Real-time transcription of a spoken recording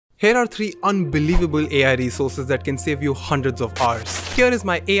Here are 3 unbelievable AI resources that can save you hundreds of hours. Here is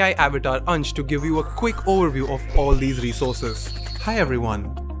my AI avatar Ansh to give you a quick overview of all these resources. Hi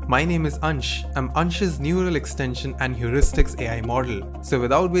everyone, my name is Ansh. I'm Ansh's neural extension and heuristics AI model. So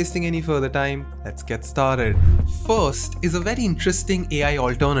without wasting any further time, let's get started. First is a very interesting AI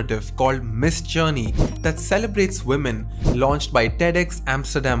alternative called Missjourney that celebrates women, launched by TEDx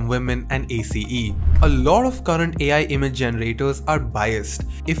Amsterdam Women and ACE. A lot of current AI image generators are biased.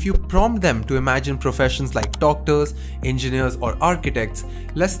 If you prompt them to imagine professions like doctors, engineers or architects,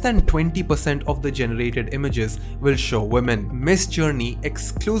 less than 20% of the generated images will show women. Missjourney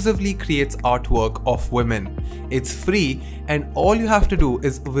exclusively creates artwork of women. It's free and all you have to do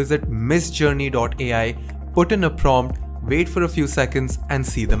is visit missjourney.ai, put in a prompt, wait for a few seconds and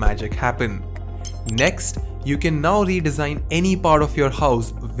see the magic happen. Next, you can now redesign any part of your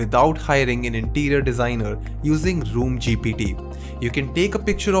house without hiring an interior designer using RoomGPT. You can take a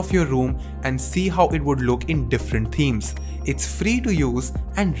picture of your room and see how it would look in different themes. It's free to use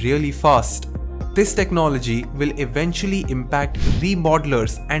and really fast. This technology will eventually impact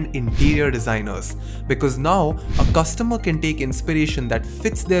remodelers and interior designers because now a customer can take inspiration that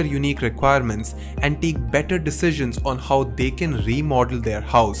fits their unique requirements and take better decisions on how they can remodel their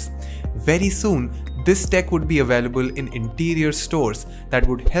house. Very soon, this tech would be available in interior stores that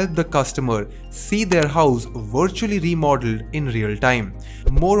would help the customer see their house virtually remodeled in real time.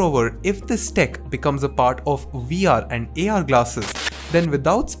 Moreover, if this tech becomes a part of VR and AR glasses, then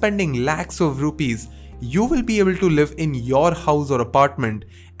without spending lakhs of rupees, you will be able to live in your house or apartment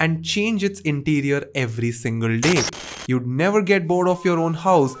and change its interior every single day. You'd never get bored of your own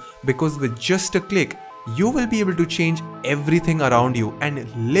house because with just a click, you will be able to change everything around you and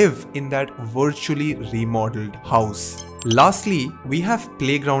live in that virtually remodeled house. Lastly, we have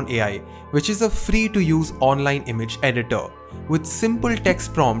Playground AI, which is a free-to-use online image editor. With simple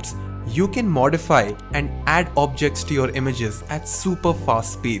text prompts, you can modify and add objects to your images at super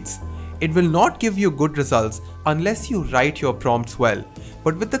fast speeds. It will not give you good results unless you write your prompts well,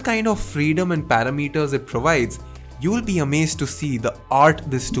 but with the kind of freedom and parameters it provides, you will be amazed to see the art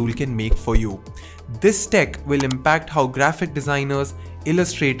this tool can make for you. This tech will impact how graphic designers,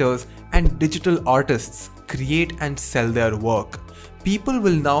 illustrators, and digital artists create and sell their work. People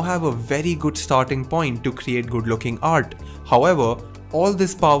will now have a very good starting point to create good-looking art. However, all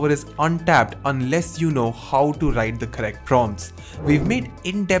this power is untapped unless you know how to write the correct prompts. We've made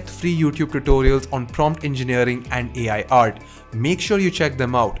in-depth free YouTube tutorials on prompt engineering and AI art. Make sure you check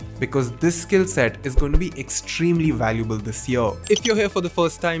them out because this skill set is going to be extremely valuable this year. If you're here for the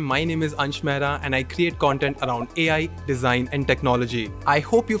first time, my name is Ansh Mehra and I create content around AI, design and technology. I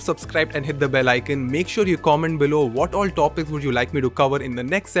hope you've subscribed and hit the bell icon. Make sure you comment below what all topics would you like me to cover in the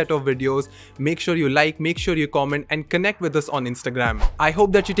next set of videos. Make sure you like, make sure you comment and connect with us on Instagram. I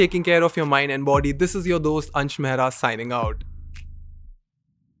hope that you're taking care of your mind and body. This is your host Ansh Mehra signing out.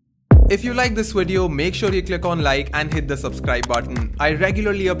 If you like this video, make sure you click on like and hit the subscribe button. I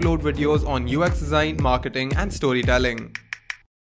regularly upload videos on UX design, marketing and storytelling.